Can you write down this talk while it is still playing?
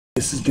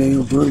This is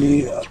Daniel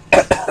Bernie. I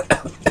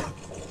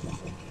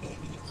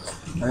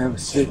am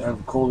sick.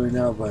 I'm cold right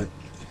now, but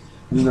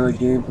another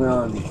gameplay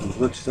on the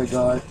glitches I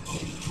got.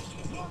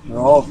 They're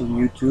all from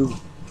YouTube.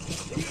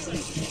 This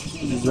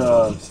is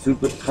a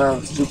stupid kind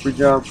of super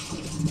jump.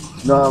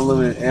 Not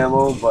unlimited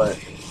ammo, but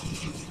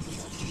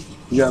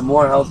you got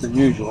more health than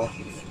usual.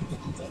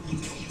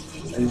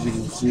 As you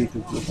can see,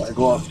 if I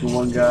go up to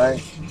one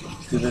guy,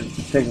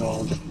 it's taking a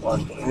long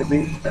time to hit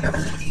me.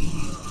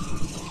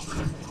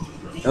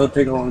 It'll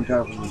take a long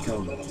time for me to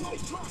kill him.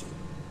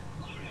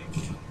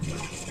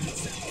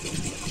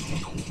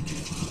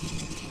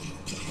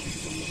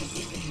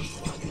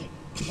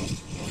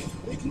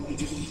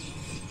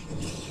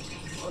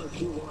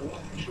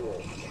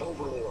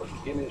 Overlord,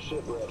 give me a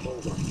ship rep,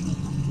 over.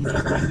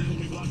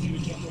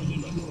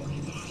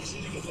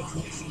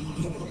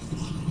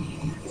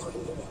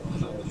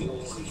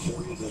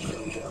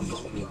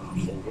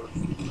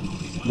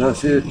 No,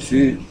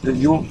 see,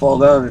 you won't fall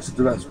down. It's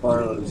the best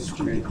part. It's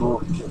pretty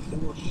cool.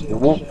 It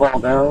won't fall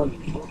down.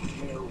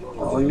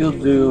 All you'll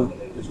do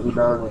is go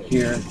down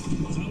here,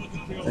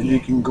 and you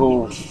can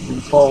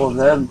follow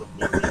them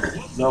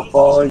without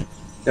falling.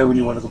 Then when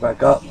you want to go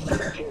back up,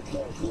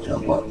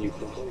 jump up.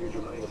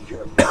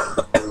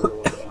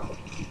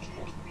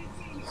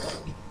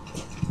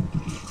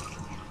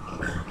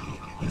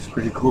 It's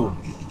pretty cool.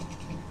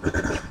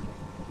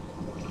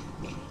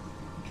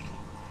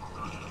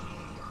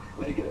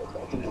 Negative,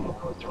 that's an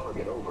invalid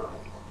target, over.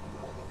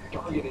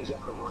 Target is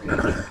out of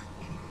range.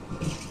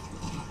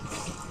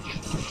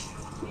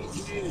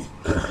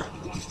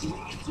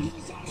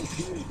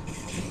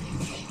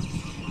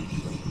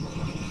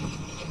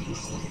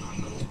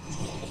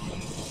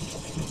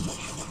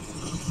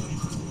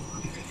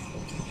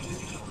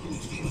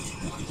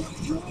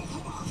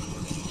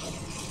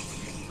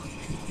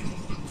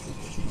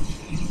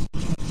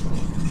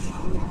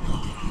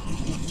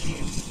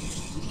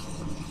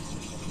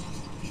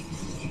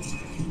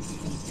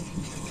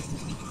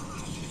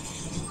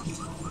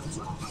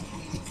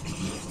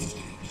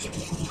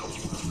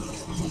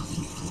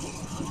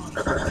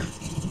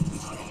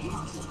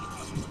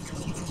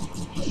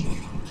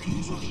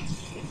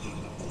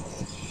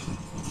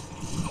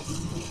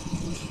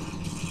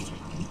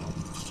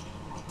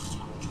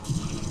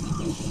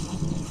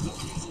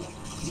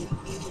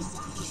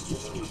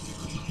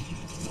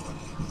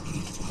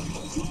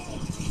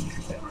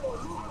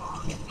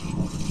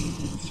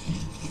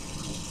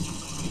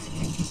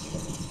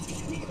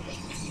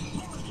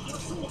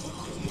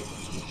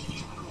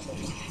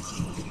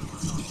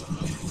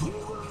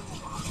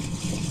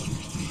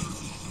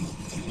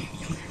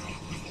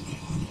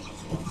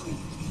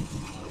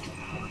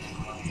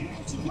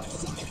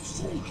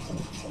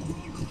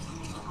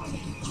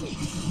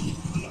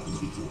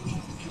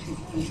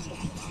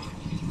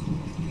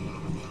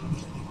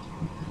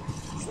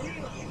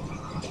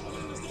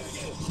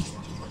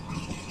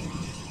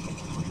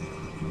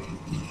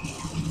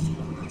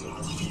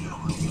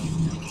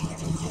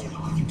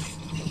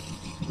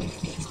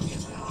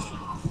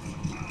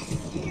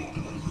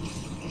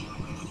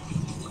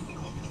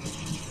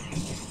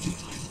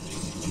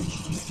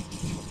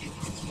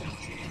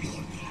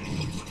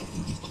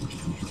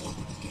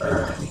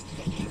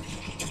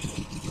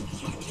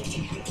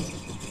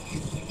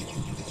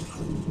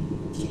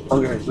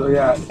 Okay, so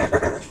yeah,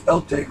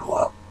 it'll take a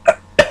while.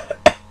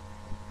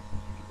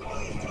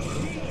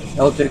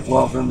 It'll take a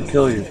while for him to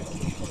kill you.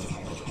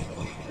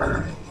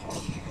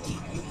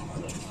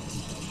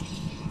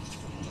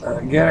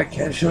 Again, I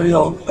can't show you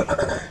all.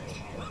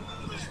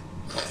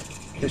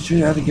 Can't show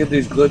you how to get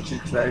these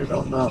glitches because I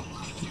don't know.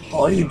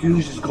 All you do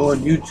is just go on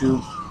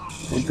YouTube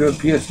and do a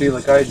PSD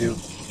like I do.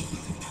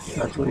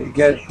 That's where you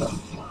get it from.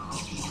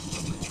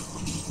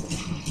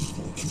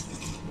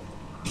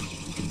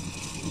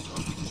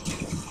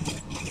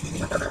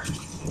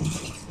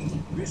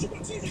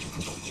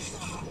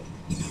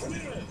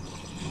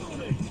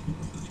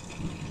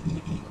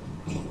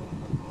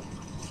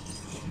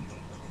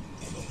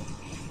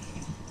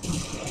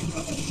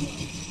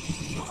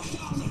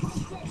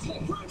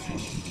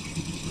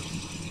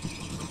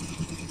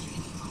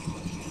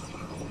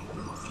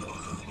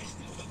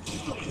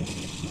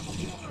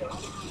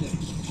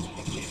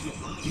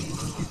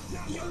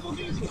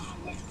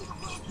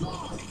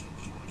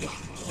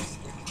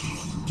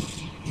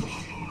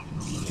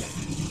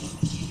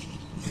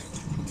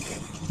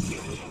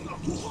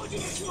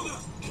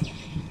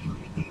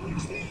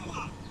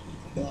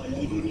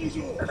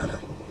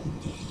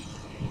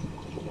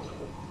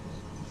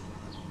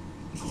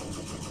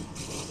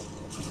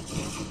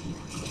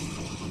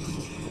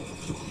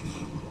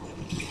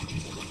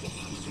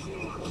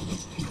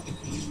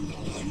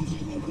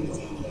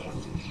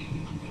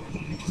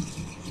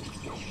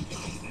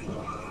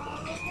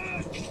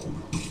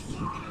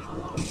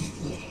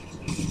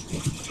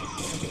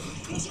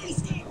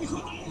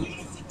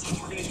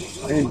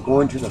 I am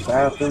going to the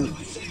bathroom.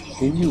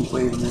 Can you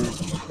wait a minute?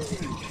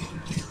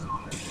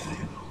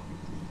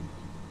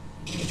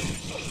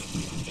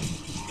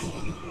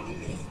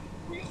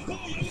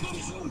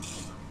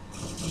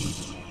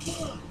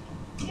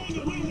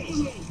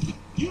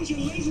 You using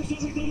lasers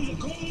designated as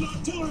cold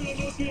artillery on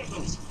those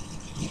vehicles.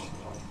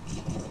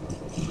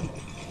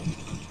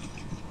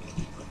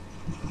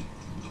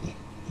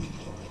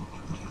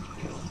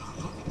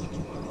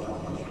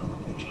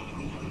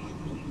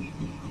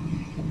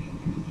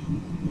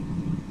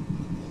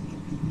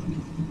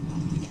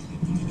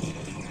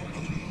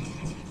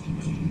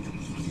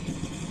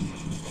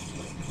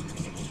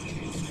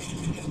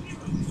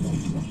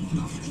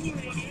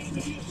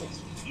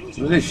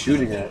 What are they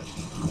shooting at?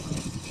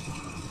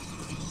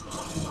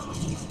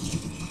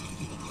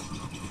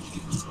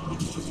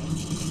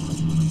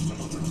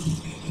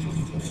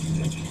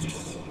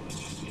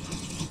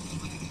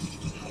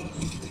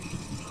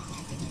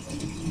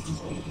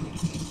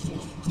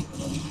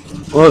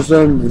 Well, it's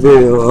done the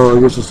video.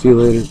 I guess I'll see you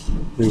later.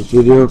 Next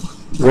video.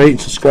 Rate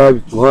and subscribe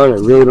if you want. I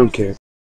really don't care.